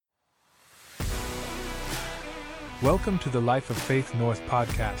Welcome to the Life of Faith North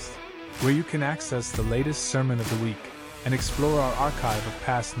podcast, where you can access the latest sermon of the week and explore our archive of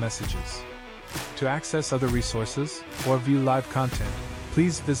past messages. To access other resources or view live content,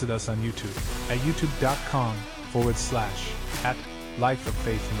 please visit us on YouTube at youtube.com/Life of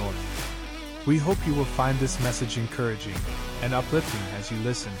Faith North. We hope you will find this message encouraging and uplifting as you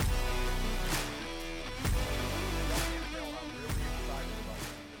listen.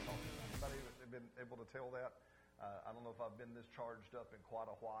 I don't know if I've been this charged up in quite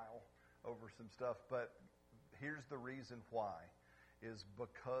a while over some stuff, but here's the reason why, is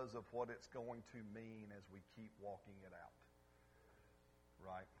because of what it's going to mean as we keep walking it out,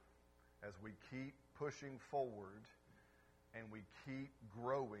 right? As we keep pushing forward and we keep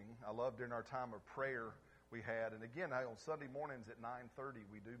growing. I love during our time of prayer we had, and again, on Sunday mornings at 9:30,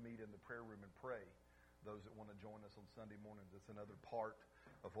 we do meet in the prayer room and pray. Those that want to join us on Sunday mornings, it's another part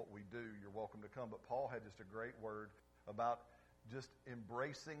of what we do. You're welcome to come. But Paul had just a great word about just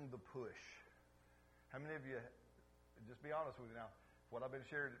embracing the push. How many of you, just be honest with you now, what I've been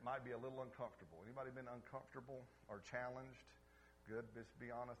sharing, it might be a little uncomfortable. Anybody been uncomfortable or challenged? Good, just be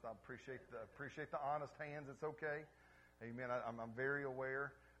honest. I appreciate the honest hands. It's okay. Amen. I'm very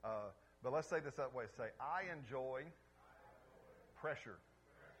aware. But let's say this that way. Say, I enjoy pressure.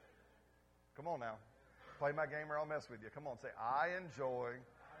 Come on now. Play my game or I'll mess with you. Come on, say, I enjoy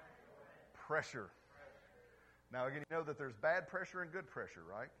pressure. Now, again, you know that there's bad pressure and good pressure,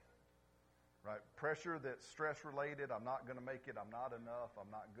 right? Right. Pressure that's stress-related. I'm not going to make it. I'm not enough.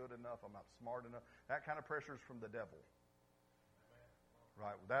 I'm not good enough. I'm not smart enough. That kind of pressure is from the devil.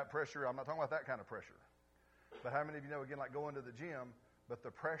 Right. That pressure, I'm not talking about that kind of pressure. But how many of you know, again, like going to the gym, but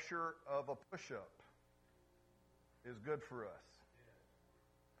the pressure of a push-up is good for us.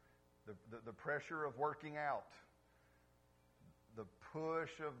 The pressure of working out, the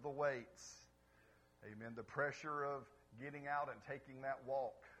push of the weights, amen, the pressure of getting out and taking that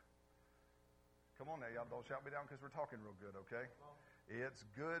walk. Come on now, y'all, don't shout me down because we're talking real good, okay? It's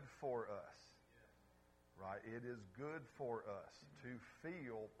good for us, right? It is good for us to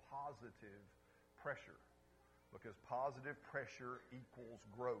feel positive pressure because positive pressure equals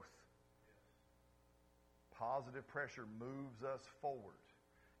growth. Positive pressure moves us forward.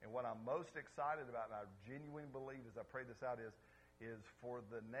 And what I'm most excited about, and I genuinely believe as I pray this out, is for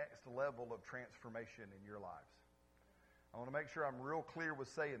the next level of transformation in your lives. I want to make sure I'm real clear with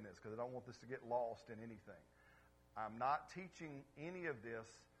saying this because I don't want this to get lost in anything. I'm not teaching any of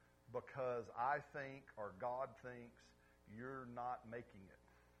this because I think or God thinks you're not making it.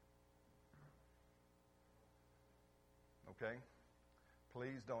 Okay?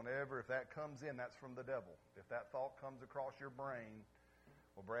 Please don't ever, if that comes in, that's from the devil. If that thought comes across your brain,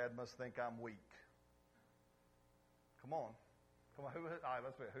 well, Brad must think I'm weak. Come on. All right,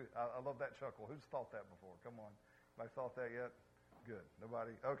 let's wait. I love that chuckle. Who's thought that before? Come on. Anybody thought that yet? Good.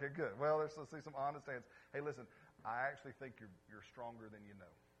 Nobody? Okay, good. Well, let's see some honest hands. Hey, listen, I actually think you're stronger than you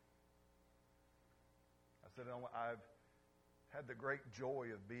know. I said, I've had the great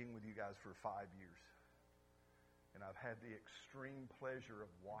joy of being with you guys for 5 years. And I've had the extreme pleasure of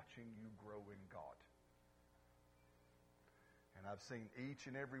watching you grow in God. And I've seen each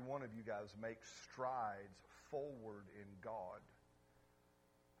and every one of you guys make strides forward in God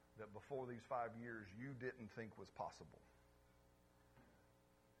that before these 5 years you didn't think was possible.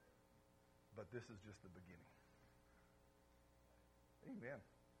 But this is just the beginning. Amen.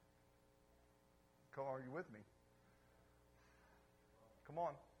 Come on, are you with me? Come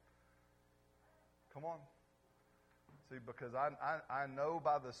on. Come on. See, because I know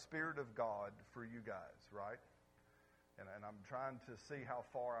by the Spirit of God for you guys, right? And I'm trying to see how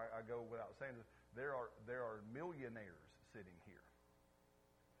far I go without saying this. There are millionaires sitting here.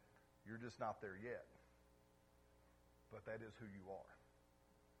 You're just not there yet. But that is who you are.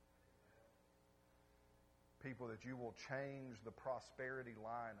 People that you will change the prosperity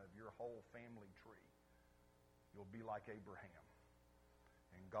line of your whole family tree. You'll be like Abraham.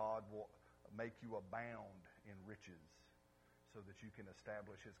 And God will make you abound in riches so that you can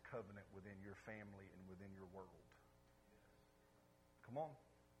establish His covenant within your family and within your world. Come on.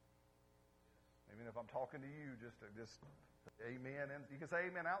 Even if I'm talking to you, just amen. And you can say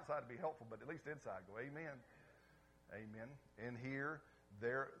amen outside to be helpful, but at least inside go amen. Amen. In here,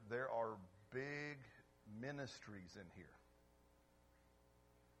 there are big ministries in here.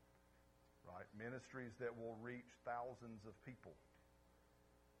 Right? Ministries that will reach thousands of people.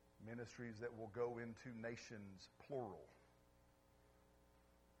 Ministries that will go into nations, plural.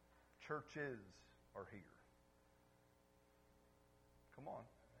 Churches are here. Come on.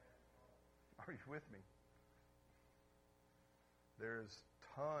 Are you with me? There's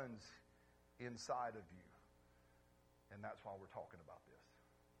tons inside of you And that's why we're talking about this.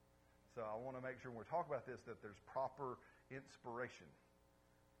 So I want to make sure when we're talking about this that there's proper inspiration.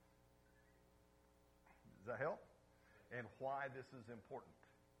 Does that help? And why this is important.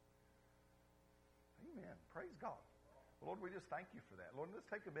 Amen. Praise God. Well, Lord, we just thank you for that. Lord, let's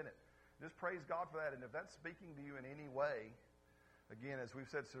take a minute. Just praise God for that. And if that's speaking to you in any way, again, as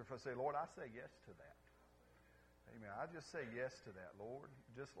we've said, so if I say, Lord, I say yes to that. Amen. I just say yes to that, Lord.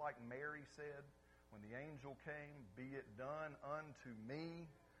 Just like Mary said when the angel came, be it done unto me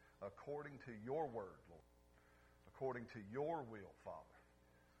according to your word, Lord. According to your will, Father.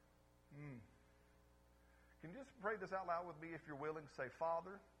 Can you just pray this out loud with me if you're willing? Say,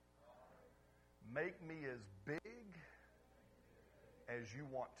 Father, make me as big as you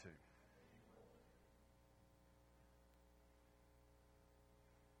want to.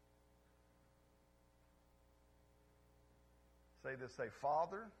 Say this, say,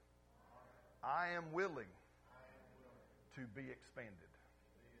 Father, I am willing to be expanded.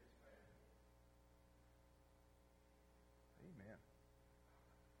 Amen.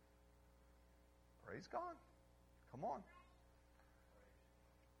 Praise God. Come on.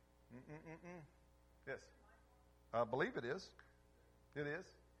 Yes. I believe it is. It is.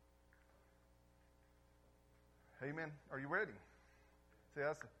 Amen. Are you ready? See,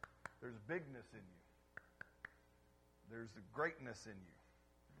 there's bigness in you. There's greatness in you.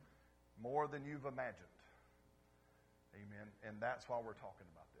 More than you've imagined. Amen. And that's why we're talking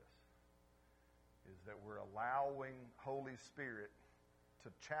about this. Is that we're allowing Holy Spirit to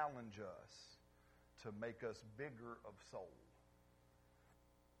challenge us to make us bigger of soul.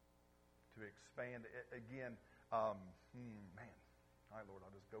 To expand it again. Man. All right, Lord,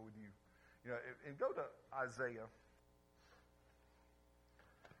 I'll just go with you. You know, and go to Isaiah.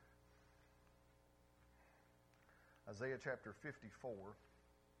 Isaiah chapter 54.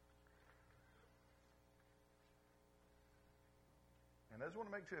 And I just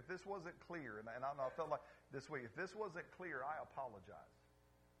want to make sure if this wasn't clear, and I felt like this week, if this wasn't clear, I apologize.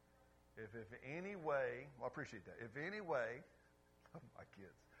 If any way, well, I appreciate that. If any way, my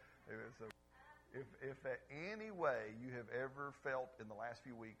kids. So if at any way you have ever felt in the last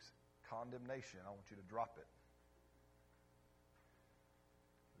few weeks condemnation, I want you to drop it.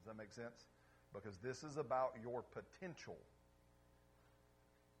 Does that make sense? Because this is about your potential.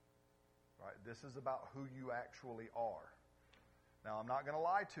 Right? This is about who you actually are. Now, I'm not going to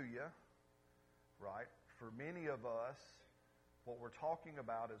lie to you. Right? For many of us, what we're talking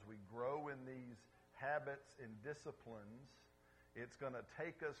about as we grow in these habits and disciplines, it's going to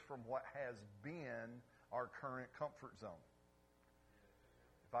take us from what has been our current comfort zone.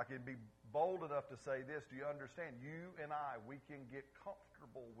 If I can be bold enough to say this, do you understand? You and I, we can get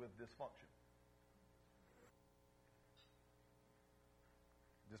comfortable with dysfunction.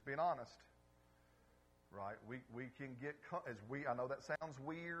 Just being honest. Right? We can get, I know that sounds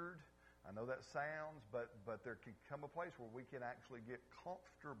weird. I know that sounds, but there can come a place where we can actually get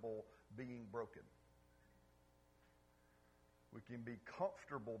comfortable being broken. We can be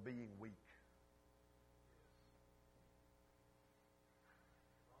comfortable being weak.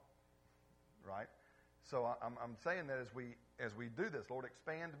 Right? So I'm saying that as we do this, Lord,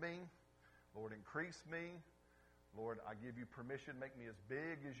 expand me. Lord, increase me. Lord, I give you permission. Make me as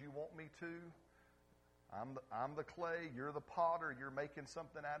big as you want me to. I'm the clay. You're the potter. You're making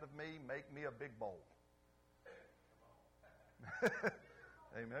something out of me. Make me a big bowl.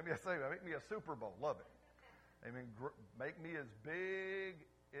 Amen. Maybe I say, make me a Super Bowl. Love it. Amen. Make me as big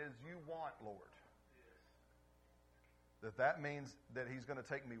as you want, Lord. That means that he's going to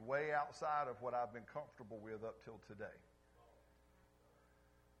take me way outside of what I've been comfortable with up till today.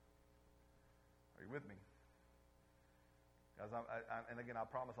 Are you with me? Guys, and again, I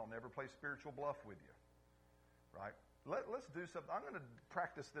promise I'll never play spiritual bluff with you. Right? Let's do something. I'm going to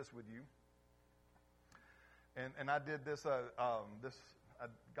practice this with you. And I did this.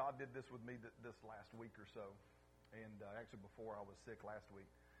 God did this with me this last week or so, and actually before I was sick last week.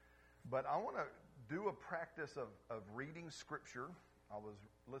 But I want to do a practice of reading Scripture. I was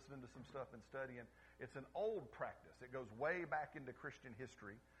listening to some stuff and studying. It's an old practice. It goes way back into Christian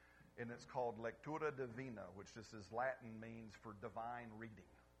history, and it's called Lectura Divina, which just as Latin means for divine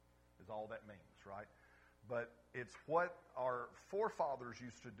reading, is all that means, right? But it's what our forefathers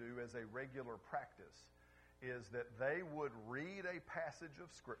used to do as a regular practice, is that they would read a passage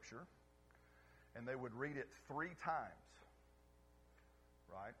of Scripture, and they would read it 3 times,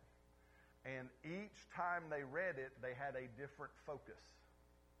 right? And each time they read it, they had a different focus.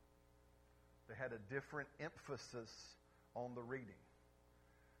 They had a different emphasis on the reading.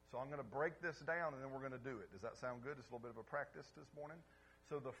 So I'm going to break this down, and then we're going to do it. Does that sound good? It's a little bit of a practice this morning.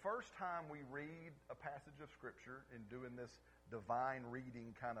 So the first time we read a passage of Scripture in doing this divine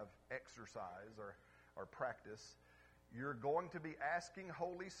reading kind of exercise or practice, you're going to be asking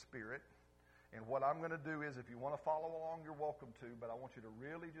Holy Spirit, and what I'm going to do is, if you want to follow along, you're welcome to, but I want you to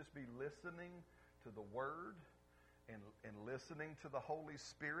really just be listening to the Word and listening to the Holy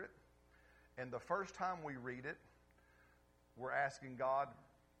Spirit. And the first time we read it, we're asking God,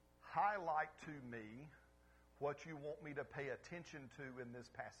 highlight to me what you want me to pay attention to in this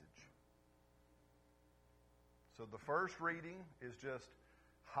passage. So the first reading is just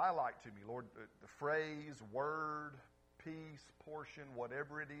highlight to me, Lord, the phrase, word, piece, portion,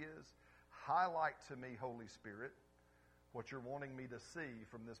 whatever it is, highlight to me, Holy Spirit, what you're wanting me to see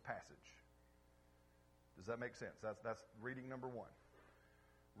from this passage. Does that make sense? That's reading number one.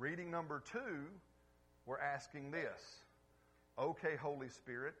 Reading number two, we're asking this. Okay, Holy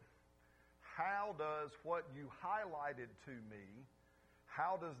Spirit, how does what you highlighted to me,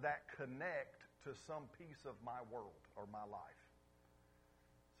 how does that connect to some piece of my world or my life?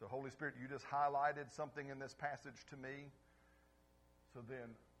 So Holy Spirit, you just highlighted something in this passage to me. So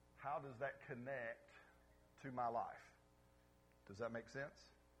then, how does that connect to my life? Does that make sense?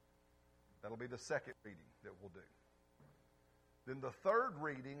 That'll be the second reading that we'll do. Then the third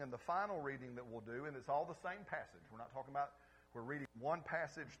reading and the final reading that we'll do, and it's all the same passage. We're reading one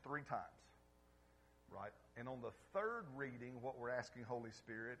passage 3 times. Right? And on the third reading, what we're asking Holy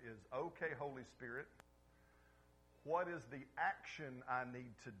Spirit is, okay, Holy Spirit, what is the action I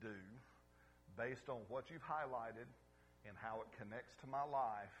need to do based on what you've highlighted and how it connects to my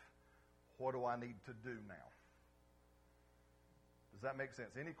life? What do I need to do now? Does that make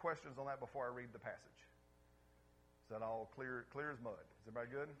sense? Any questions on that before I read the passage? Is that all clear as mud? Is everybody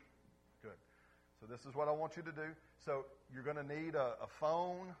good? Good. So this is what I want you to do. So you're going to need a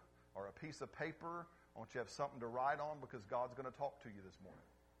phone or a piece of paper. I want you to have something to write on because God's going to talk to you this morning.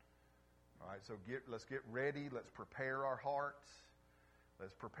 All right, so let's get ready. Let's prepare our hearts.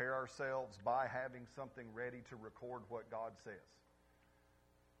 Let's prepare ourselves by having something ready to record what God says.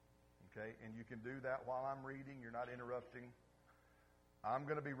 Okay, and you can do that while I'm reading. You're not interrupting. I'm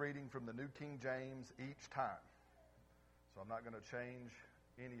going to be reading from the New King James each time. So I'm not going to change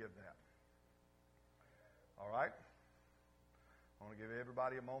any of that. All right? I want to give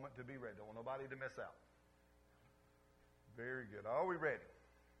everybody a moment to be ready. Don't want nobody to miss out. Very good. Are we ready?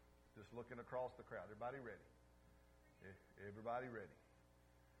 Just looking across the crowd. Everybody ready? Everybody ready?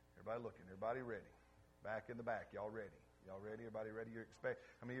 Everybody looking. Everybody ready? Back in the back. Y'all ready? Y'all ready? Everybody ready?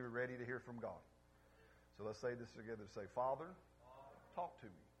 How many of you are ready to hear from God? So let's say this together. Say, Father, talk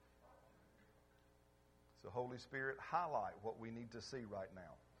to me. So Holy Spirit, highlight what we need to see right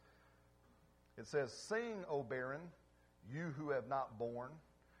now. It says, sing, O barren, you who have not borne,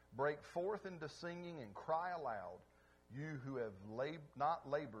 break forth into singing and cry aloud, you who have not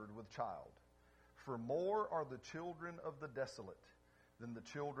labored with child. For more are the children of the desolate than the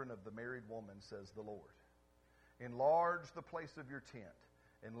children of the married woman, says the Lord. Enlarge the place of your tent,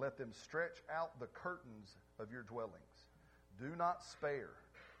 and let them stretch out the curtains of your dwellings. Do not spare.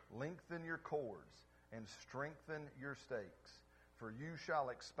 Lengthen your cords, and strengthen your stakes. For you shall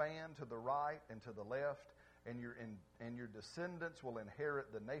expand to the right and to the left, and your descendants will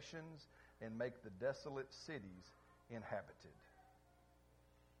inherit the nations and make the desolate cities inhabited.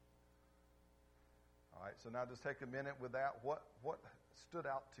 All right, so now just take a minute with that. What stood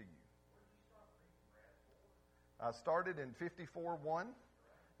out to you? I started in 54:1,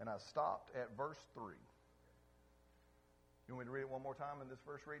 and I stopped at verse 3. You want me to read it one more time in this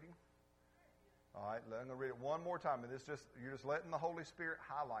first reading? All right, I'm going to read it one more time, and you're just letting the Holy Spirit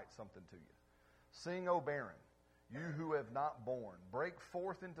highlight something to you. Sing, O barren, you who have not borne. Break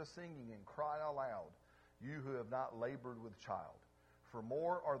forth into singing and cry aloud, you who have not labored with child. For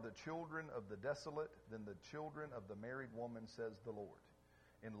more are the children of the desolate than the children of the married woman, says the Lord.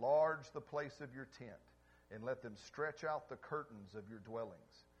 Enlarge the place of your tent, and let them stretch out the curtains of your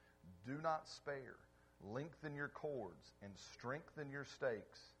dwellings. Do not spare. Lengthen your cords, and strengthen your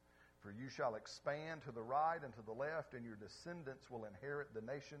stakes. For you shall expand to the right and to the left, and your descendants will inherit the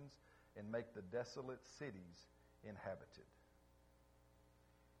nations and make the desolate cities inhabited.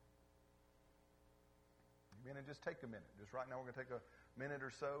 Amen. And just take a minute. Just right now we're going to take a minute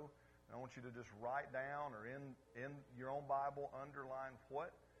or so. And I want you to just write down or in your own Bible, underline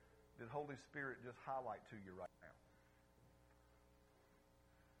what did Holy Spirit just highlight to you right now?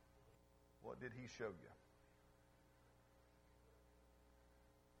 What did He show you?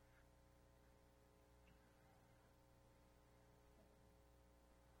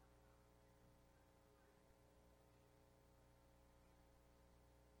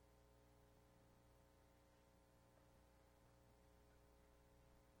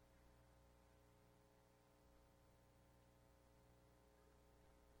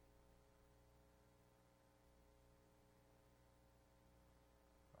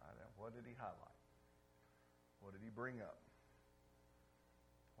 he highlight? What did he bring up?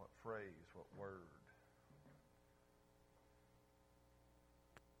 What phrase? What word?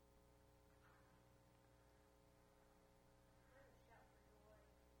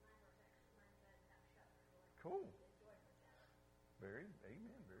 Cool.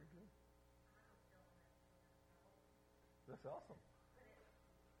 Amen. Very good. That's awesome.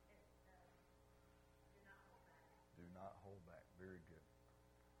 Do not hold back. Very good.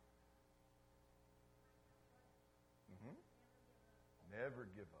 Never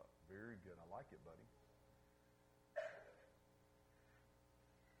give up. Very good. I like it, buddy.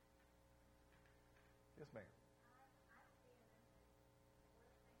 Yes, ma'am.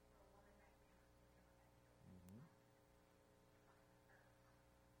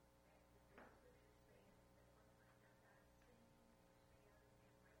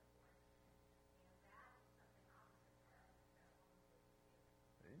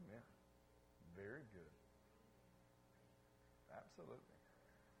 Amen. Very good. Absolutely.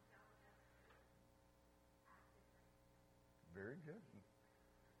 Very good.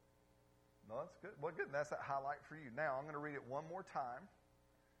 No, that's good. Well, good. That's that highlight for you. Now, I'm going to read it one more time.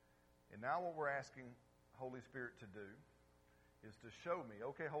 And now what we're asking Holy Spirit to do is to show me,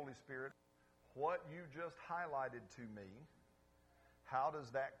 okay, Holy Spirit, what you just highlighted to me, how does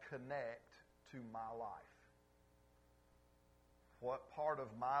that connect to my life? What part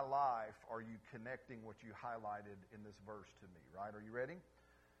of my life are you connecting what you highlighted in this verse to me, right? Are you ready?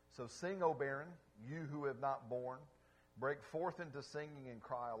 So sing, O barren, you who have not borne. Break forth into singing and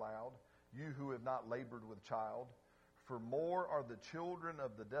cry aloud, you who have not labored with child. For more are the children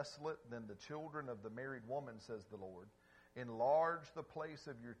of the desolate than the children of the married woman, says the Lord. Enlarge the place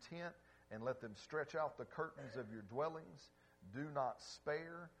of your tent, and let them stretch out the curtains of your dwellings. Do not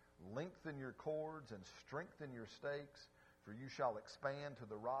spare. Lengthen your cords and strengthen your stakes. For you shall expand to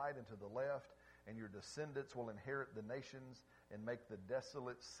the right and to the left, and your descendants will inherit the nations and make the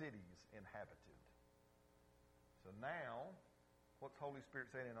desolate cities inhabited. So now, what's Holy Spirit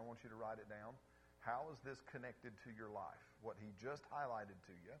saying? And I want you to write it down. How is this connected to your life? What he just highlighted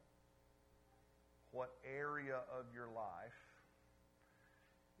to you. What area of your life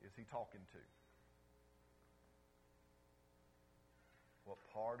is he talking to? What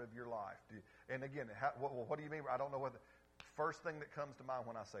part of your life? And again, what do you mean? I don't know what the first thing that comes to mind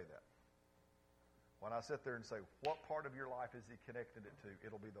when I say that. When I sit there and say, what part of your life is he connected it to?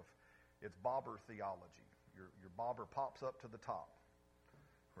 It's bobber theology. Your bobber pops up to the top,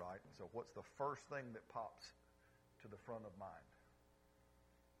 right? So what's the first thing that pops to the front of mind?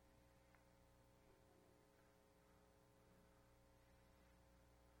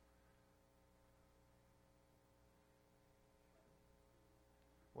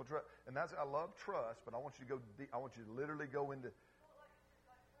 Well, and I love trust, but I want you to go deep. I want you to literally go into.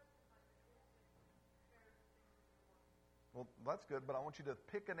 Well, that's good, but I want you to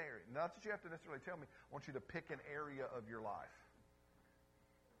pick an area. Not that you have to necessarily tell me. I want you to pick an area of your life.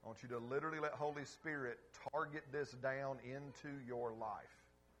 I want you to literally let Holy Spirit target this down into your life.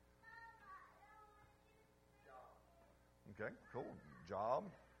 Okay, cool. Job.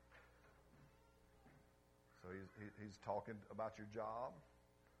 So he's talking about your job.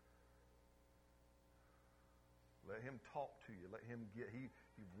 Let him talk to you. Let him he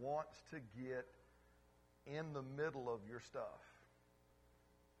wants to get in the middle of your stuff.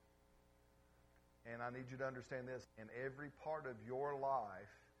 And I need you to understand this. And every part of your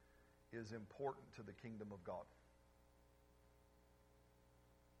life is important to the kingdom of God.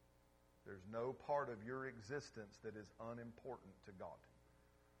 There's no part of your existence that is unimportant to God.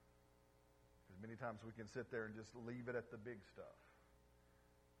 Because many times we can sit there and just leave it at the big stuff.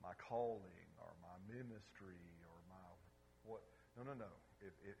 My calling or my ministry or my what. No.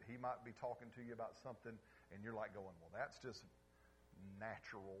 If he might be talking to you about something and you're like going, well, that's just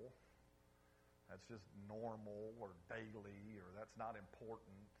natural. That's just normal or daily, or that's not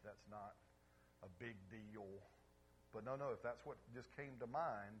important. That's not a big deal. But no, if that's what just came to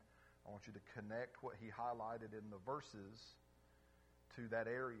mind, I want you to connect what he highlighted in the verses to that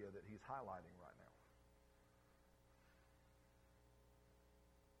area that he's highlighting right now.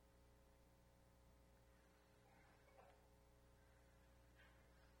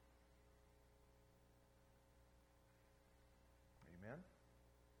 Amen?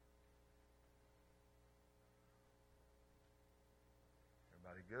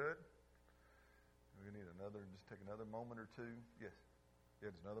 Everybody good? We need just take another moment or two. Yes.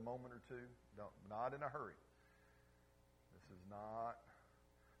 Just another moment or two. Not in a hurry. This is not,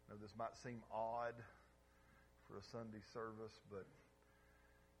 this might seem odd for a Sunday service, but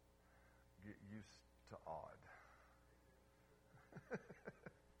get used to odd.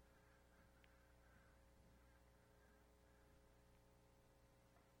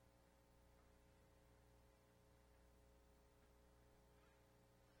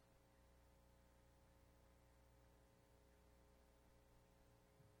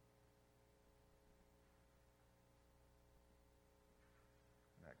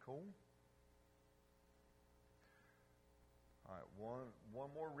 Cool? All right, one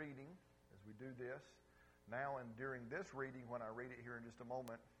more reading as we do this. Now, and during this reading, when I read it here in just a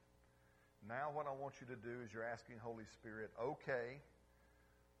moment, now what I want you to do is you're asking Holy Spirit, okay,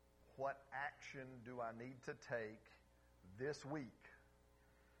 what action do I need to take this week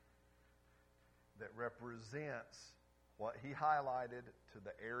that represents what he highlighted to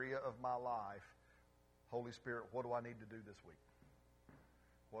the area of my life? Holy Spirit, what do I need to do this week?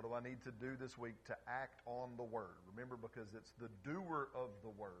 What do I need to do this week to act on the Word? Remember, because it's the doer of the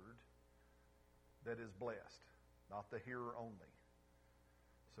Word that is blessed, not the hearer only.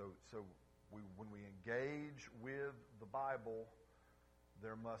 So when we engage with the Bible,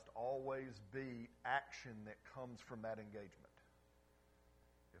 there must always be action that comes from that engagement.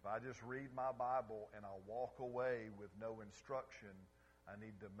 If I just read my Bible and I walk away with no instruction, I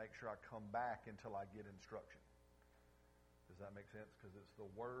need to make sure I come back until I get instruction. Does that make sense? Because it's the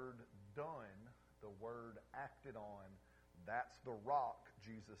Word done, the Word acted on. That's the rock,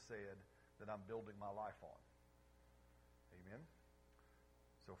 Jesus said, that I'm building my life on. Amen?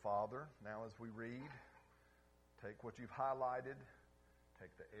 So, Father, now as we read, take what you've highlighted,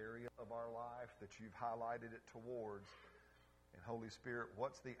 take the area of our life that you've highlighted it towards, and Holy Spirit,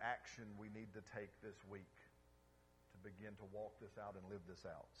 what's the action we need to take this week to begin to walk this out and live this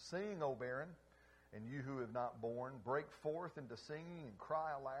out? Sing, O barren, and you who have not borne, break forth into singing and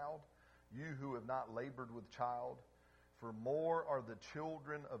cry aloud, you who have not labored with child. For more are the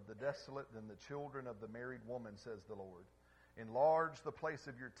children of the desolate than the children of the married woman, says the Lord. Enlarge the place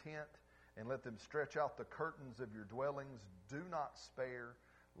of your tent, and let them stretch out the curtains of your dwellings. Do not spare.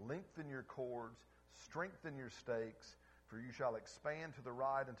 Lengthen your cords. Strengthen your stakes. For you shall expand to the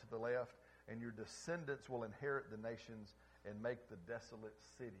right and to the left, and your descendants will inherit the nations and make the desolate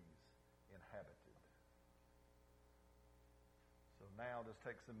cities inhabited. So now just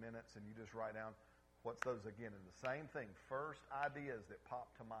take some minutes and you just write down what's those again. And the same thing, first ideas that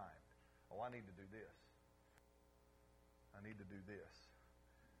pop to mind. Oh, I need to do this. I need to do this.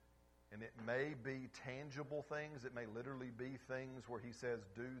 And it may be tangible things. It may literally be things where he says,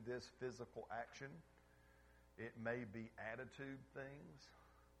 do this physical action. It may be attitude things.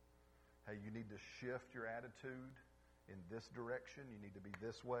 Hey, you need to shift your attitude in this direction. You need to be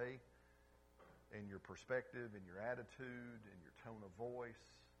this way in your perspective, in your attitude, in your tone of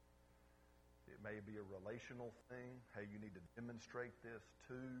voice. It may be a relational thing. Hey, you need to demonstrate this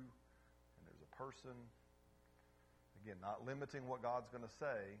too. And there's a person. Again, not limiting what God's going to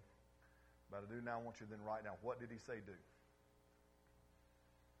say, but I do now want you to then write down, what did he say do?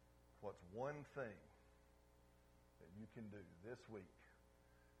 What's one thing that you can do this week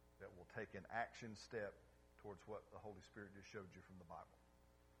that will take an action step towards what the Holy Spirit just showed you from the Bible?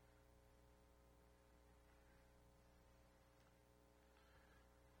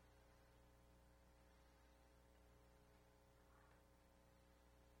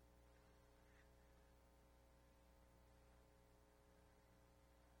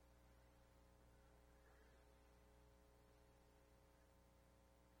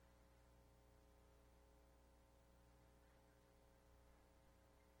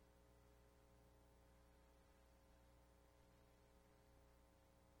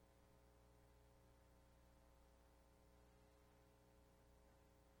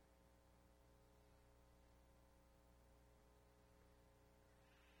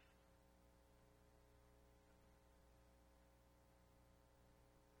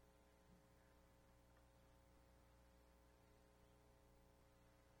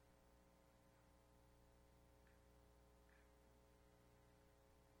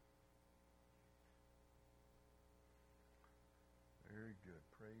 Very good.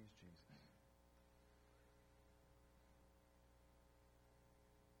 Praise Jesus.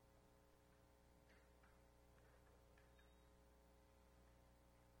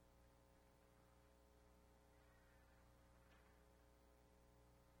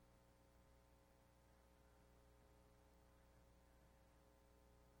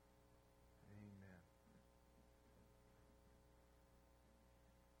 Amen.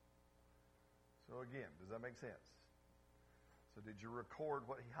 So again, does that make sense? So did you record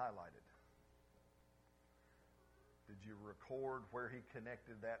what he highlighted? Did you record where he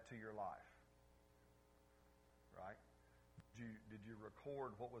connected that to your life? Right? Did you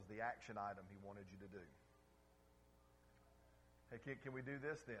record what was the action item he wanted you to do? Hey, can we do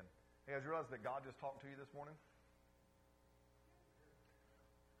this then? Hey, guys, realize that God just talked to you this morning?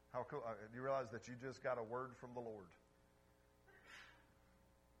 How cool. Do you realize that you just got a word from the Lord?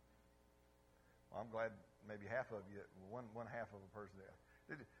 Well, I'm glad maybe half of you, one half of a person there.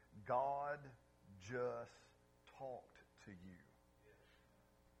 God just talked to you.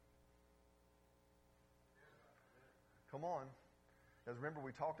 Come on. Because remember,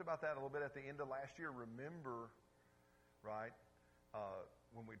 we talked about that a little bit at the end of last year. Remember, right,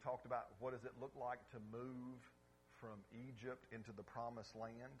 when we talked about what does it look like to move from Egypt into the promised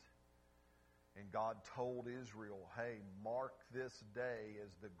land? And God told Israel, hey, mark this day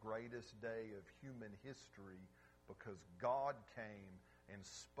as the greatest day of human history because God came and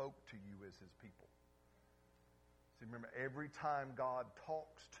spoke to you as his people. See, remember, every time God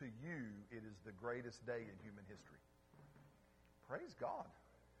talks to you, it is the greatest day in human history. Praise God.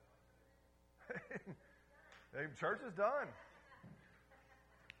 Church is done.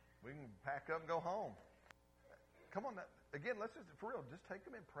 We can pack up and go home. Come on. Again, let's just, for real, just take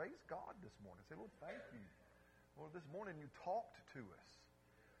them and praise God this morning. Say, Lord, thank you. Lord, this morning you talked to us.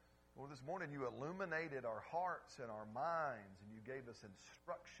 Lord, this morning you illuminated our hearts and our minds, and you gave us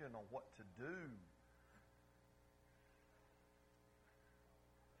instruction on what to do.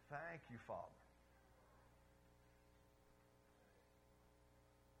 Thank you, Father.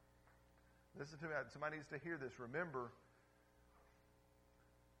 Listen to me. Somebody needs to hear this. Remember,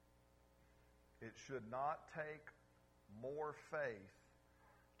 it should not take more faith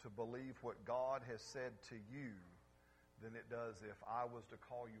to believe what God has said to you than it does if I was to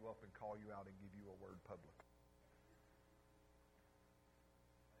call you up and call you out and give you a word publicly.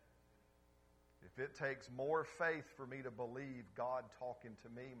 If it takes more faith for me to believe God talking to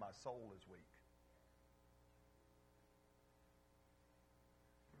me, my soul is weak.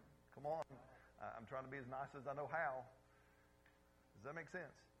 Come on. I'm trying to be as nice as I know how. Does that make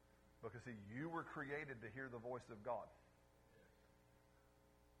sense? Because, see, you were created to hear the voice of God.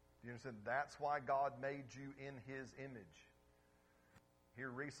 Do you understand? That's why God made you in his image. Here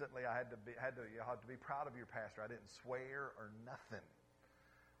recently, I had to be proud of your pastor. I didn't swear or nothing.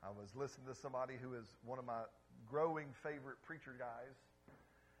 I was listening to somebody who is one of my growing favorite preacher guys,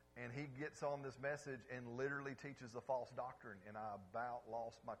 and he gets on this message and literally teaches a false doctrine, and I about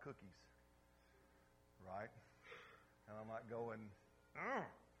lost my cookies. Right? And I'm like going,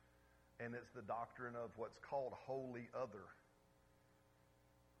 and it's the doctrine of what's called holy other.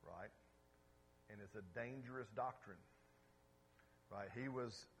 Right? And it's a dangerous doctrine. Right? He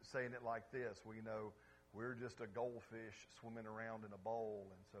was saying it like this. Well, we're just a goldfish swimming around in a bowl,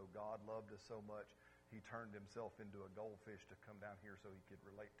 and so God loved us so much, he turned himself into a goldfish to come down here so he could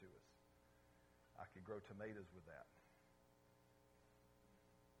relate to us. I could grow tomatoes with that.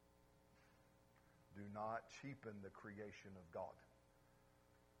 Do not cheapen the creation of God.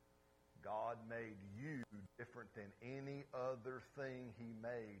 God made you different than any other thing he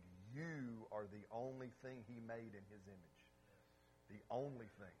made. You are the only thing he made in his image. The only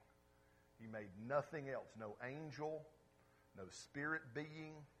thing. He made nothing else. No angel, no spirit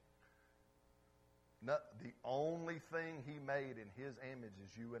being. The only thing he made in his image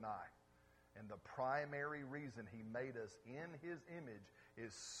is you and I. And the primary reason he made us in his image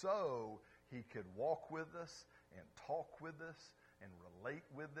is so he could walk with us and talk with us and relate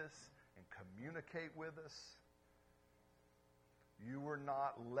with us and communicate with us. You were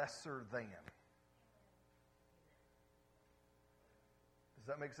not lesser than. Does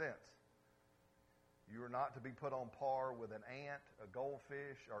that make sense? You are not to be put on par with an ant, a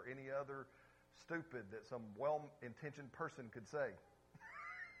goldfish, or any other stupid that some well-intentioned person could say.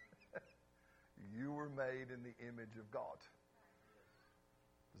 You were made in the image of God.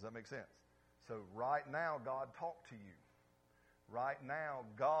 Does that make sense? So right now, God talked to you. Right now,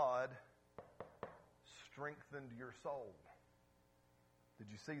 God strengthened your soul. Did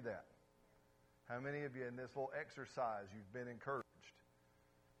you see that? How many of you in this little exercise, you've been encouraged?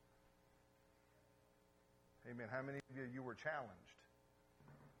 Amen. How many of you were challenged?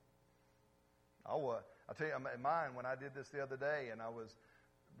 I'll tell you, in mine, when I did this the other day, and I was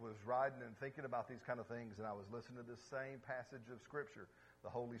riding and thinking about these kind of things, and I was listening to this same passage of Scripture, the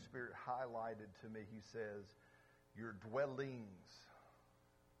Holy Spirit highlighted to me, he says, your dwellings,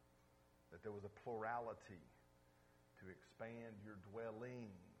 that there was a plurality to expand your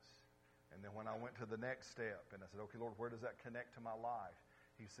dwellings. And then when I went to the next step, and I said, okay, Lord, where does that connect to my life?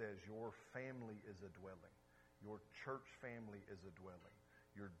 He says, your family is a dwelling. Your church family is a dwelling.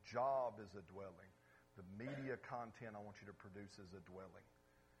 Your job is a dwelling. The media content I want you to produce is a dwelling.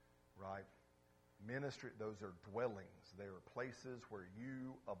 Right? Ministry, those are dwellings. They are places where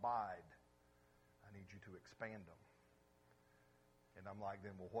you abide. I need you to expand them. And I'm like,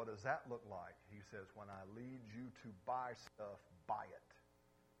 then, well, what does that look like? He says, when I lead you to buy stuff, buy it.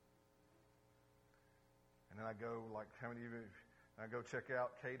 And then I go, like, how many of you, I go check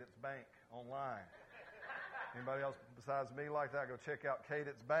out Cadence Bank online. Anybody else besides me like that? I go check out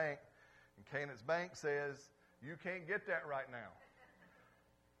Cadence Bank. And Cadence Bank says, you can't get that right now.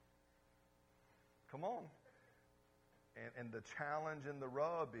 Come on. And the challenge and the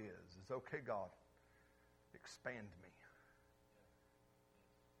rub is okay, God, expand me.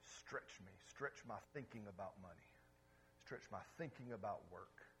 Stretch my thinking about money. Stretch my thinking about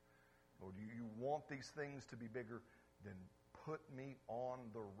work. Lord, you want these things to be bigger, then put me on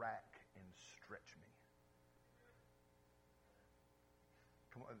the rack and stretch me.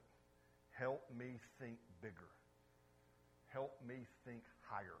 Come on. Help me think bigger. Help me think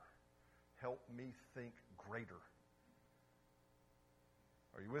higher. Help me think greater.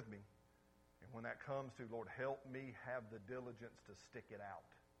 Are you with me? And when that comes to, Lord, help me have the diligence to stick it out.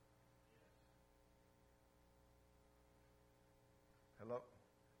 Hello?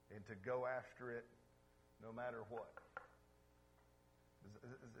 And to go after it no matter what.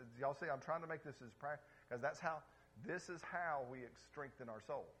 Y'all see, I'm trying to make this as practical, because this is how we strengthen our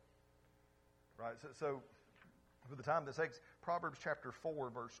soul. Right? So for the time that takes, Proverbs chapter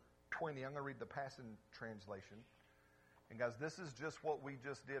 4, verse 20, I'm going to read the Passion Translation. And guys, this is just what we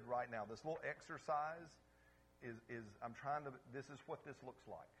just did right now. This little exercise is this is what this looks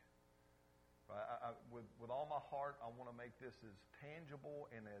like. Right? With all my heart, I want to make this as tangible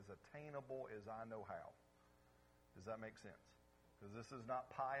and as attainable as I know how. Does that make sense? Because this is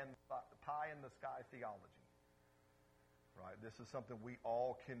not pie in the sky theology. Right? This is something we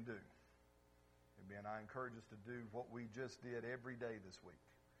all can do. And I encourage us to do what we just did every day this week.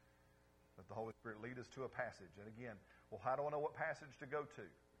 Let the Holy Spirit lead us to a passage. And again, well, how do I know what passage to go to?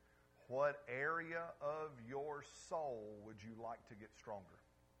 What area of your soul would you like to get stronger?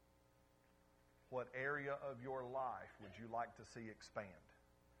 What area of your life would you like to see expand?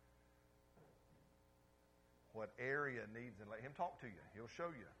 What area needs, and let Him talk to you. He'll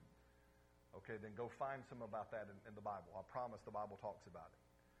show you. Okay, then go find some about that in the Bible. I promise the Bible talks about it.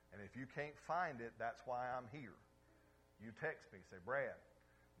 And if you can't find it, that's why I'm here. You text me, say, Brad,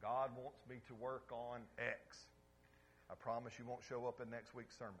 God wants me to work on X. I promise you won't show up in next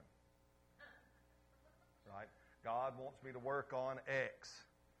week's sermon. Right? God wants me to work on X.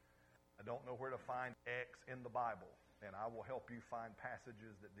 I don't know where to find X in the Bible, and I will help you find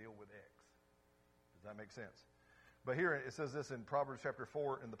passages that deal with X. Does that make sense? But here it says this in Proverbs chapter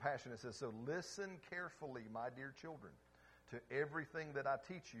 4 in the Passion. It says, so listen carefully, my dear children, to everything that I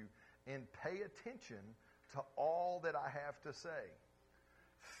teach you, and pay attention to all that I have to say.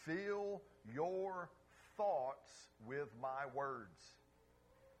 Fill your thoughts with my words.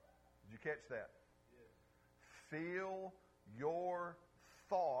 Did you catch that? Yes. Fill your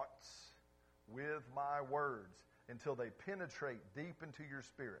thoughts with my words until they penetrate deep into your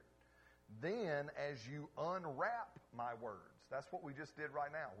spirit. Then as you unwrap my words, that's what we just did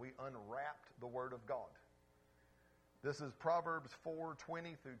right now. We unwrapped the Word of God. This is Proverbs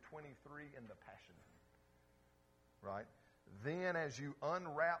 4:20 through 23 in the Passion. Right? Then as you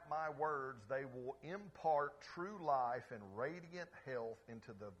unwrap my words, they will impart true life and radiant health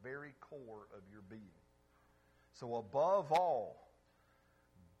into the very core of your being. So above all,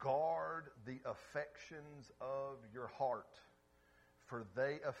 guard the affections of your heart, for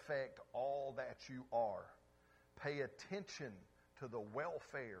they affect all that you are. Pay attention to the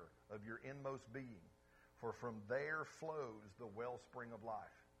welfare of your inmost being, for from there flows the wellspring of life.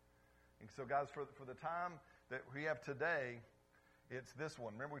 And so, guys, for the time that we have today, it's this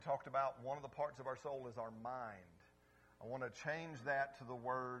one. Remember, we talked about one of the parts of our soul is our mind. I want to change that to the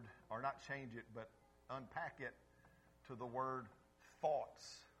word, or not change it, but unpack it to the word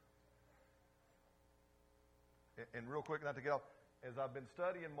thoughts. And real quick, not to get off, as I've been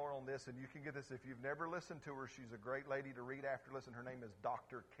studying more on this, and you can get this if you've never listened to her, she's a great lady to read after listen. Her name is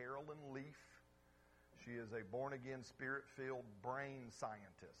Dr. Carolyn Leaf. She is a born-again, spirit-filled brain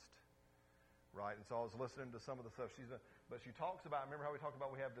scientist. Right? And so I was listening to some of the stuff but she talks about, remember how we talked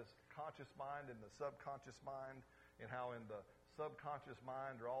about we have this conscious mind and the subconscious mind, and how in the subconscious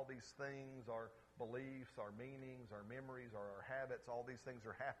mind are all these things, our beliefs, our meanings, our memories, our habits, all these things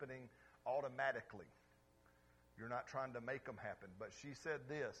are happening automatically. You're not trying to make them happen. But she said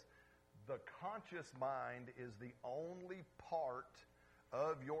this, the conscious mind is the only part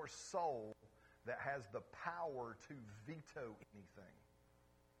of your soul that has the power to veto anything.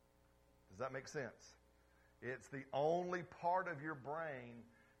 Does that make sense? It's the only part of your brain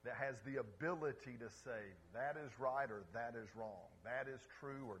that has the ability to say, that is right or that is wrong. That is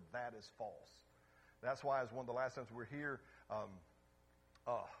true or that is false. That's why, as one of the last times we were here, I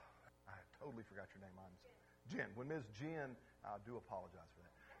totally forgot your name. Jen. When Ms. Jen, I do apologize for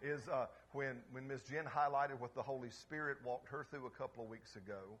that, is when Ms. Jen highlighted what the Holy Spirit walked her through a couple of weeks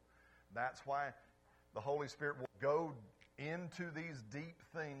ago. That's why the Holy Spirit will go into these deep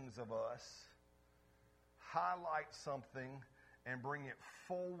things of us, highlight something, and bring it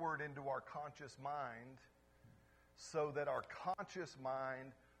forward into our conscious mind so that our conscious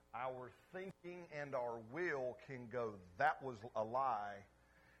mind, our thinking, and our will can go, that was a lie.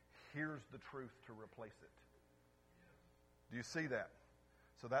 Here's the truth to replace it. Do you see that?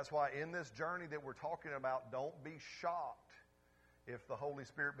 So that's why in this journey that we're talking about, don't be shocked if the Holy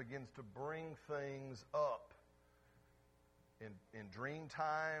Spirit begins to bring things up in dream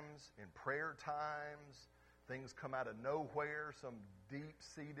times, in prayer times. Things come out of nowhere, some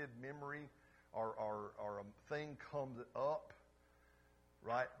deep-seated memory or a thing comes up,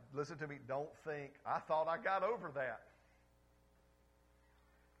 right? Listen to me. Don't think, I thought I got over that.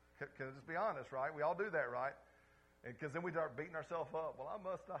 Can I just be honest, right? We all do that, right? Because then we start beating ourselves up. Well, I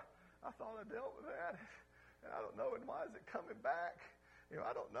thought I dealt with that. And I don't know. And why is it coming back?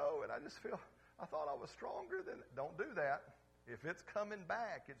 I don't know. And I just feel, I thought I was stronger than, don't do that. If it's coming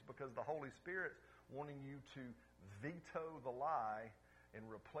back, it's because the Holy Spirit's wanting you to veto the lie and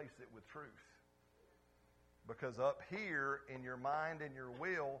replace it with truth. Because up here in your mind and your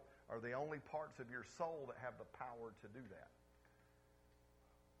will are the only parts of your soul that have the power to do that.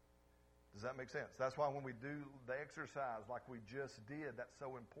 Does that make sense? That's why when we do the exercise like we just did, that's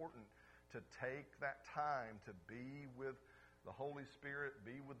so important to take that time to be with the Holy Spirit,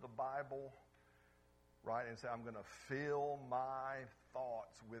 be with the Bible, right? And say, I'm going to fill my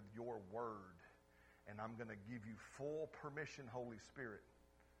thoughts with your word. And I'm going to give you full permission, Holy Spirit.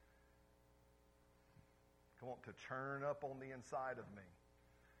 Come on, to churn up on the inside of me.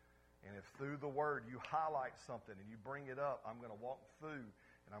 And if through the word you highlight something and you bring it up, I'm going to walk through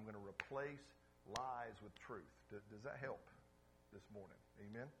and I'm going to replace lies with truth. Does that help this morning?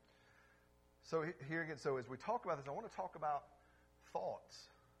 Amen? So here again, so as we talk about this, I want to talk about thoughts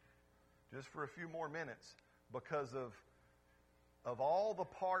just for a few more minutes because of all the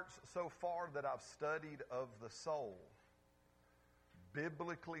parts so far that I've studied of the soul,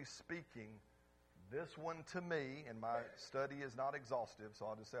 biblically speaking, this one to me, and my study is not exhaustive, so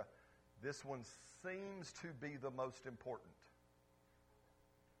I'll just say, this one seems to be the most important.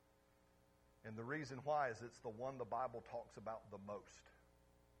 And the reason why is it's the one the Bible talks about the most.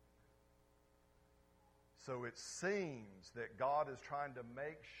 So it seems that God is trying to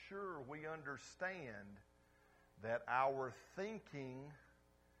make sure we understand that our thinking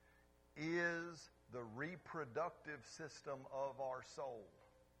is the reproductive system of our soul.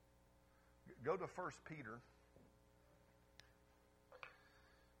 Go to 1 Peter.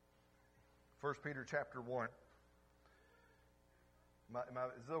 1 Peter chapter 1.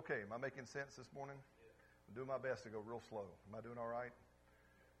 Is it okay? Am I making sense this morning? I'm doing my best to go real slow. Am I doing all right?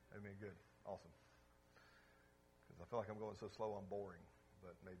 Amen. Good. Awesome. Because I feel like I'm going so slow I'm boring,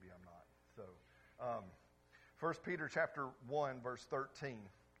 but maybe I'm not. So, 1 Peter chapter 1, verse 13.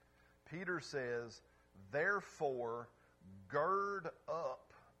 Peter says, therefore, gird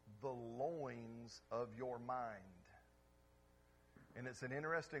up the loins of your mind. And it's an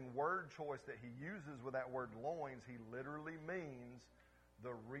interesting word choice that he uses with that word loins. He literally means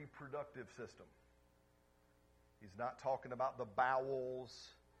the reproductive system. He's not talking about the bowels,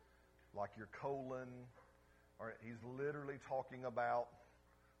 like your colon. Or he's literally talking about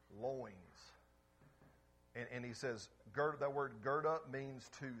loins. And he says, that word gird up means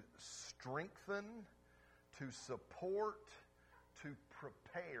to strengthen, to support, to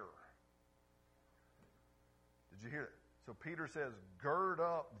prepare. Did you hear it? So Peter says, gird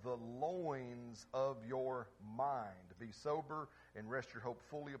up the loins of your mind. Be sober and rest your hope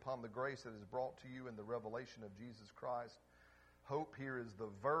fully upon the grace that is brought to you in the revelation of Jesus Christ. Hope here is the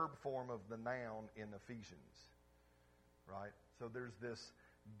verb form of the noun in Ephesians. Right? So there's this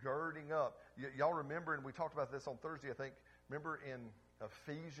girding up. Y'all remember, and we talked about this on Thursday, I think. Remember in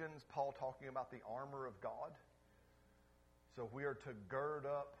Ephesians, Paul talking about the armor of God? So we are to gird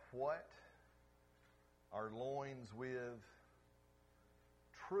up what? Our loins with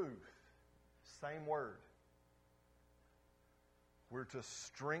truth. Same word. We're to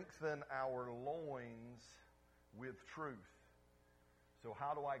strengthen our loins with truth. So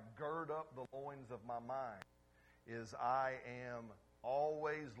how do I gird up the loins of my mind? Is I am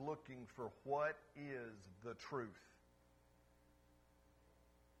always looking for what is the truth.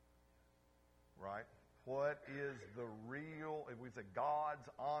 Right? What is the real, if we say God's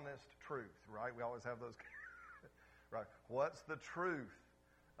honest truth, right? We always have those, right? What's the truth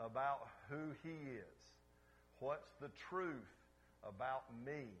about who He is? What's the truth about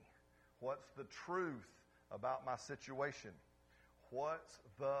me? What's the truth about my situation? What's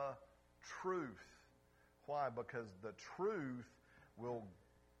the truth? Why? Because the truth will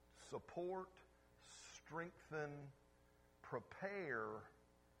support, strengthen, prepare,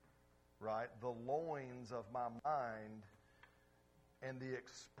 right, the loins of my mind And the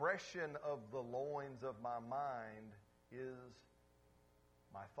expression of the loins of my mind is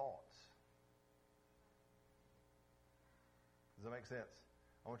my thoughts. Does that make sense?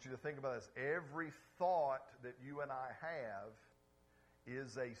 I want you to think about this. Every thought that you and I have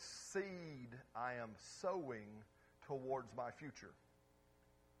is a seed I am sowing towards my future.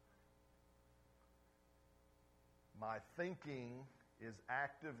 My thinking is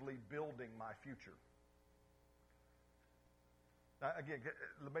actively building my future. Now, again,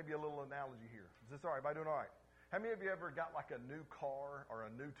 maybe a little analogy here. Is this all right? Am I doing all right? How many of you ever got like a new car or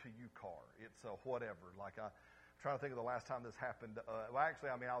a new-to-you car? It's a whatever. Like I'm trying to think of the last time this happened.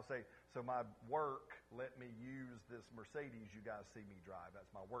 I'll say, so my work let me use this Mercedes you guys see me drive. That's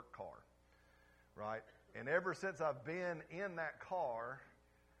my work car, right? And ever since I've been in that car,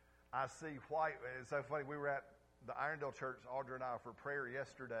 I see white. It's so funny. We were at the Irondale Church, Audra and I, for prayer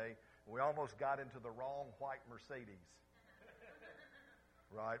yesterday. We almost got into the wrong white Mercedes.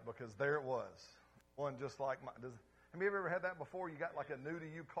 Right? Because there it was. One just like my... Have you ever had that before? You got like a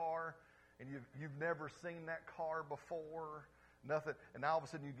new-to-you car, and you've never seen that car before. Nothing. And now all of a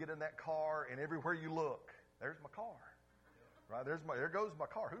sudden you get in that car, and everywhere you look, there's my car. Right? There goes my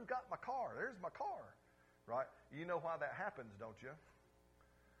car. Who got my car? There's my car. Right? You know why that happens, don't you?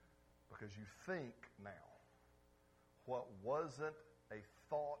 Because you think now. What wasn't a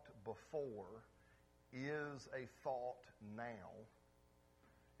thought before is a thought now.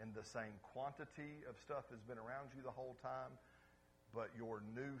 And the same quantity of stuff has been around you the whole time, but your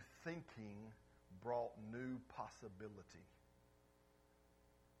new thinking brought new possibility.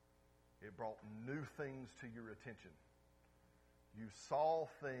 It brought new things to your attention. You saw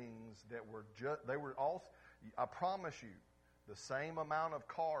things that were I promise you, the same amount of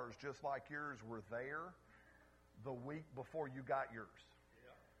cars just like yours were there the week before you got yours.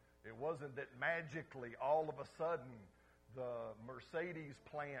 Yeah. It wasn't that magically all of a sudden the Mercedes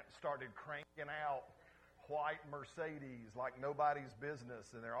plant started cranking out white Mercedes like nobody's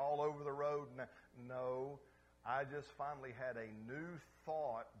business, and they're all over the road. No, I just finally had a new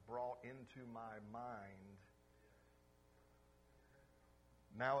thought brought into my mind.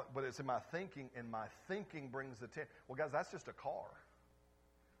 Now, but it's in my thinking, and my thinking brings the attention. Well, guys, that's just a car.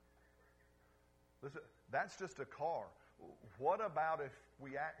 Listen, that's just a car. What about if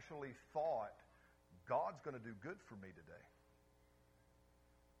we actually thought, God's going to do good for me today?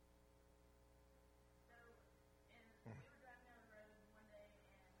 So, we were driving down the road one day,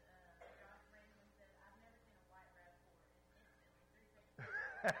 and Josh randomly said, I've never seen a white RAV4. And instantly, 3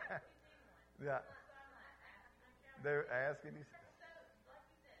 seconds later, we've seen one. Yeah. So I'm like, asking him, They're asking you. So, like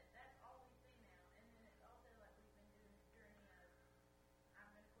you said, that's all we see now. And then it's also like we've been doing this journey of, I'm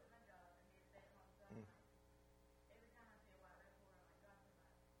going to quit my job and be a stay-at-home. So every time I see a white RAV4, I'm like, God,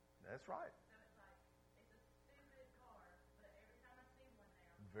 somebody. That's right. So it's like, it's a stupid car, but every time I see one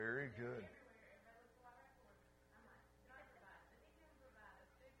now, Very good. everywhere, everybody looks for white RAV4. I'm like, God provides. If He can provide a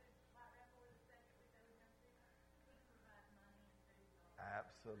stupid white RAV4 the second we say we're going to see one, He can provide money and food and all that.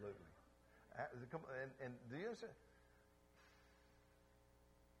 Absolutely. And do you understand?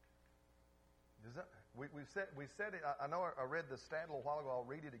 We said it. I know I read the stat a little while ago. I'll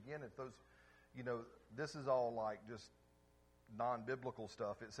read it again. If those, this is all like just non-biblical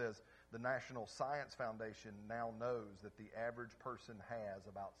stuff. It says the National Science Foundation now knows that the average person has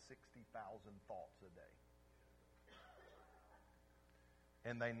about 60,000 thoughts a day.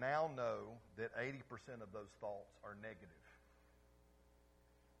 And they now know that 80% of those thoughts are negative.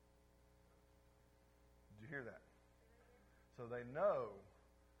 Did you hear that? So they know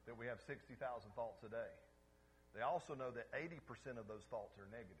that we have 60,000 thoughts a day. They also know that 80% of those thoughts are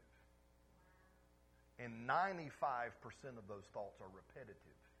negative. And 95% of those thoughts are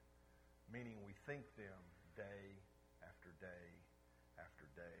repetitive, meaning we think them day after day after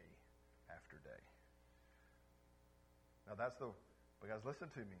day after day. Now but guys, listen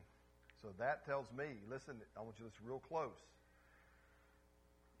to me. So that tells me, listen, I want you to listen real close.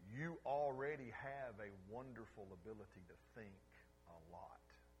 You already have a wonderful ability to think a lot.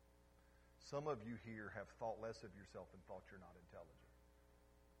 Some of you here have thought less of yourself and thought you're not intelligent.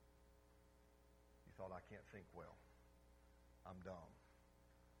 You thought, I can't think well. I'm dumb.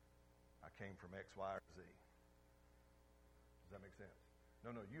 I came from X, Y, or Z. Does that make sense?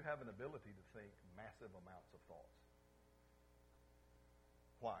 No, you have an ability to think massive amounts of thoughts.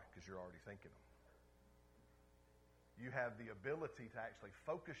 Why? Because you're already thinking them. You have the ability to actually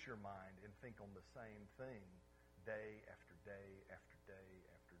focus your mind and think on the same thing day after day after day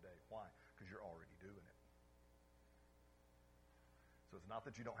after day. Why? Because you're already doing it. So it's not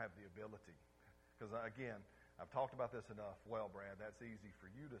that you don't have the ability. Because again, I've talked about this enough. Well, Brad, that's easy for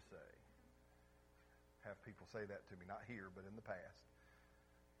you to say. have people say that to me, not here, but in the past.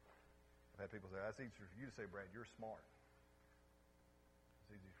 I've had people say, that's easier for you to say, Brad, you're smart.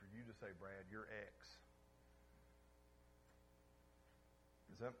 It's easy for you to say, Brad, you're X.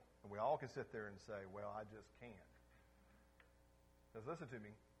 And we all can sit there and say, well, I just can't. Because listen to me,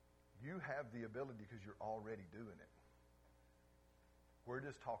 you have the ability because you're already doing it. We're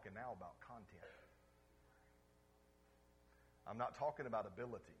just talking now about content. I'm not talking about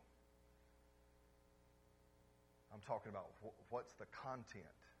ability. I'm talking about what's the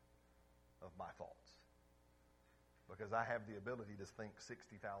content of my thoughts. Because I have the ability to think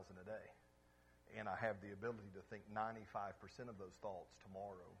 60,000 a day. And I have the ability to think 95% of those thoughts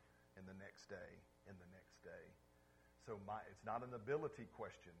tomorrow and the next day and the next day. So it's not an ability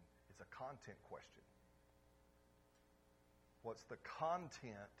question. It's a content question. What's the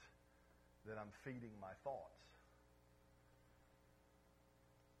content that I'm feeding my thoughts?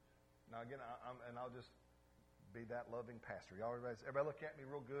 Now again, I'll just be that loving pastor. Everybody look at me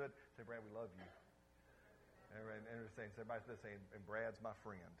real good. Say, Brad, we love you. Everybody's saying, and Brad's my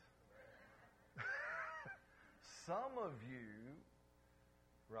friend. Some of you,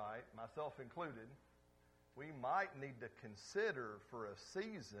 right, myself included, we might need to consider for a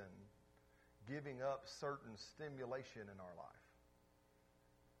season giving up certain stimulation in our life.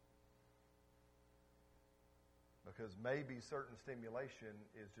 Because maybe certain stimulation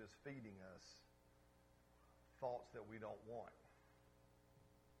is just feeding us thoughts that we don't want.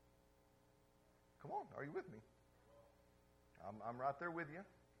 Come on, are you with me? I'm right there with you.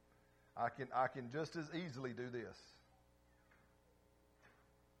 I can just as easily do this.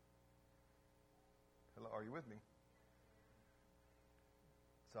 Hello, are you with me?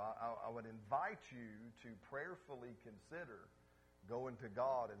 So I would invite you to prayerfully consider going to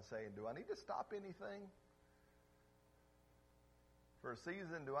God and saying, do I need to stop anything? For a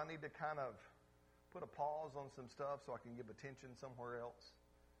season, do I need to kind of put a pause on some stuff so I can give attention somewhere else?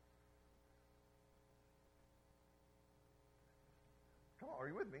 Come on, are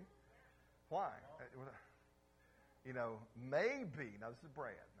you with me? Why? Maybe, now this is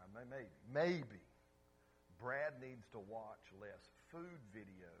Brad, maybe Brad needs to watch less food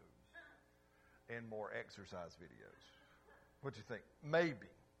videos and more exercise videos. What do you think? Maybe.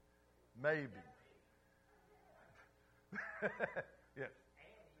 Yes.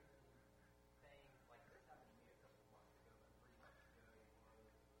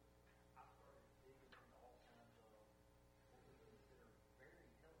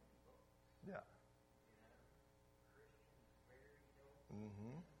 Yeah.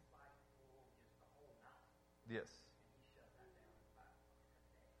 Mm-hmm. Yes.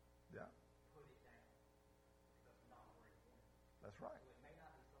 Yeah. That's right.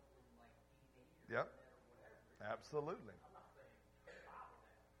 Yep. Absolutely.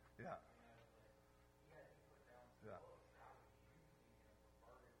 Yeah. Yeah.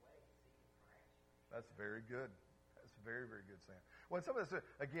 That's very good. That's very, very good, Sam. When somebody says,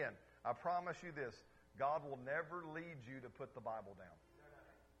 again, I promise you this, God will never lead you to put the Bible down.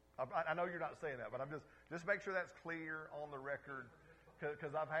 I know you're not saying that, but I'm just make sure that's clear on the record,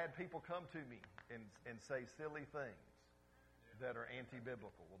 because I've had people come to me and say silly things that are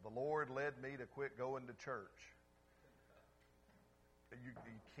anti-biblical. Well, the Lord led me to quit going to church. You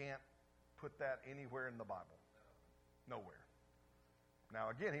can't put that anywhere in the Bible. Nowhere. Now,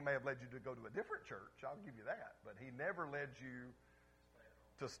 again, He may have led you to go to a different church. I'll give you that. But He never led you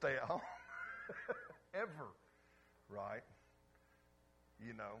to stay at home. Ever. Right?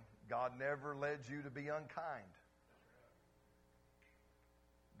 God never led you to be unkind.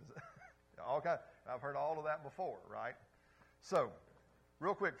 I've heard all of that before, right? So,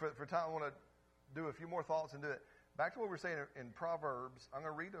 real quick, for time, I want to do a few more thoughts and do it. Back to what we were saying in Proverbs, I'm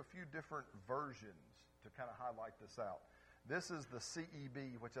going to read a few different versions to kind of highlight this out. This is the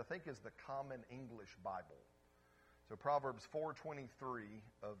CEB, which I think is the Common English Bible. So Proverbs 4:23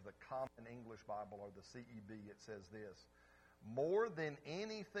 of the Common English Bible, or the CEB, it says this: more than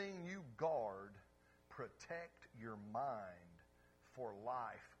anything you guard, protect your mind, for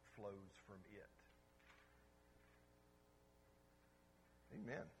life flows from it.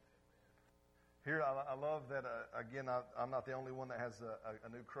 Amen. Here, I love that, again, I'm not the only one that has a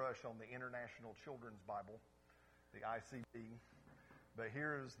new crush on the International Children's Bible, the ICB. But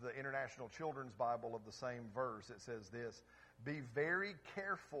here's the International Children's Bible of the same verse. It says this: be very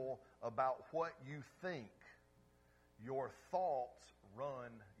careful about what you think. Your thoughts run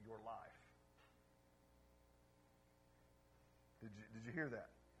your life. Did you hear that?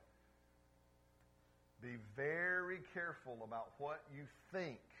 Be very careful about what you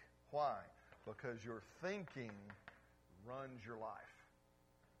think. Why? Because your thinking runs your life.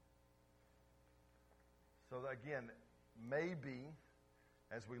 So again, maybe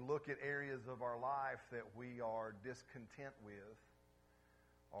as we look at areas of our life that we are discontent with,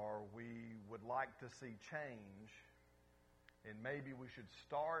 or we would like to see change, and maybe we should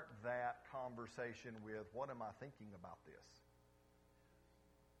start that conversation with, what am I thinking about this?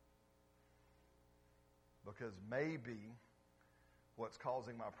 Because maybe what's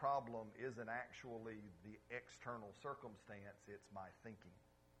causing my problem isn't actually the external circumstance, it's my thinking.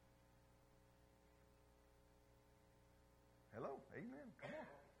 Hello? Amen. Come on.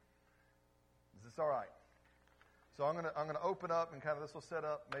 Is this all right? So I'm gonna open up, and kind of this will set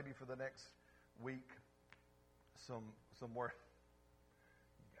up maybe for the next week some more.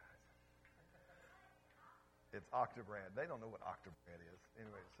 You guys, it's Octobrad. They don't know what Octobrad is.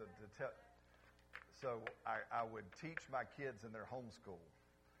 Anyway, so I would teach my kids in their homeschool,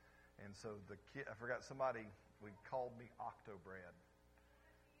 and so the kid, I forgot, somebody called me Octobrad.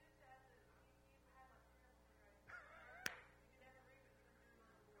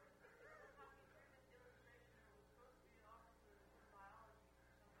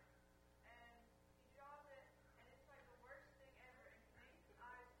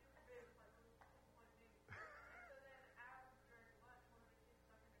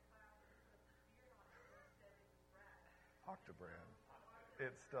 Octobrad.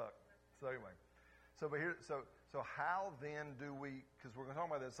 It stuck. So anyway, so how then do we? Because we're going to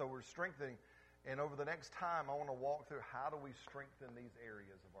talk about this. So we're strengthening, and over the next time, I want to walk through how do we strengthen these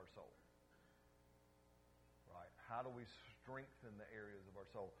areas of our soul. Right? How do we strengthen the areas of our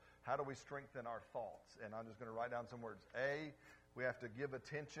soul? How do we strengthen our thoughts? And I'm just going to write down some words. A, we have to give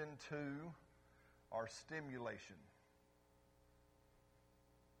attention to our stimulation.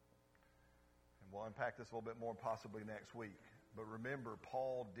 We'll unpack this a little bit more possibly next week. But remember,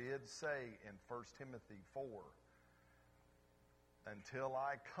 Paul did say in 1 Timothy 4, until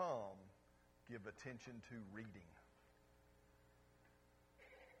I come, give attention to reading.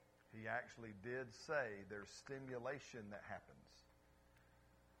 He actually did say there's stimulation that happens.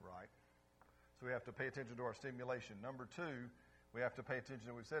 Right? So we have to pay attention to our stimulation. Number 2, we have to pay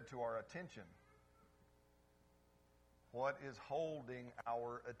attention, we said, to our attention. What is holding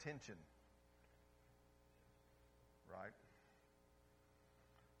our attention? Right?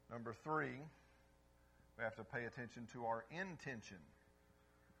 Number 3, we have to pay attention to our intention.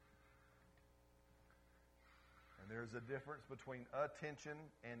 And there's a difference between attention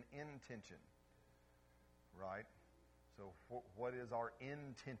and intention. Right? So what is our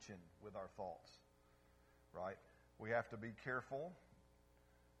intention with our thoughts? Right? We have to be careful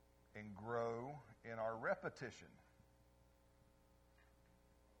and grow in our repetition.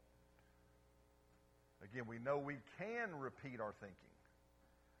 Again, we know we can repeat our thinking,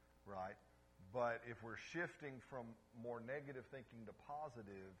 right? But if we're shifting from more negative thinking to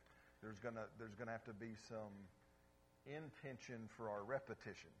positive, there's gonna have to be some intention for our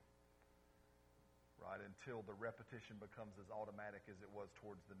repetition, right? Until the repetition becomes as automatic as it was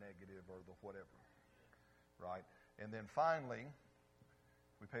towards the negative or the whatever, right? And then finally,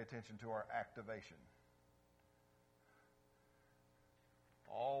 we pay attention to our activation.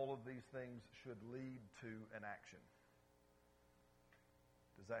 All of these things should lead to an action.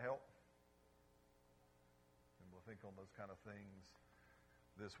 Does that help? And we'll think on those kind of things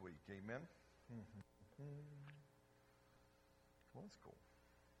this week. Amen? Well, that's cool.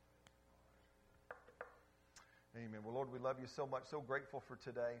 Amen. Well, Lord, we love you so much. So grateful for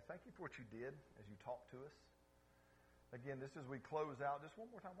today. Thank you for what you did as you talked to us. Again, just as we close out, just one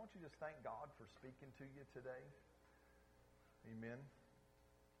more time, why don't you just thank God for speaking to you today? Amen.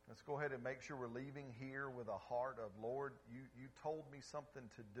 Let's go ahead and make sure we're leaving here with a heart of, Lord, you told me something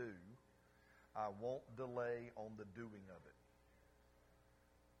to do. I won't delay on the doing of it.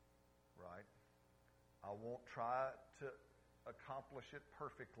 Right? I won't try to accomplish it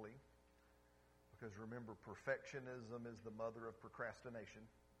perfectly. Because remember, perfectionism is the mother of procrastination.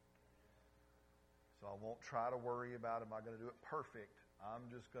 So I won't try to worry about, am I going to do it perfect? I'm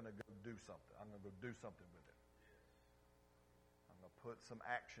just going to go do something. I'm going to go do something with it. Put some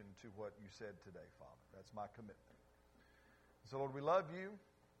action to what you said today, Father. That's my commitment. So, Lord, we love you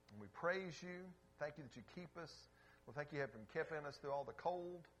and we praise you. Thank you that you keep us. Lord, thank you have been keeping us through all the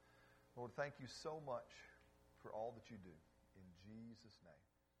cold. Lord, thank you so much for all that you do. In Jesus' name.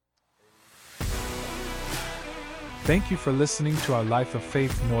 Thank you for listening to our Life of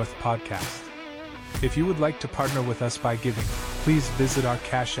Faith North podcast. If you would like to partner with us by giving, please visit our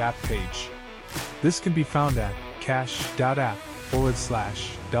Cash App page. This can be found at cash.app/$LOF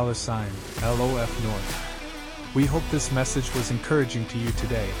North. We hope this message was encouraging to you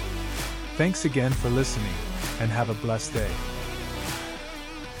today. Thanks again for listening, and have a blessed day.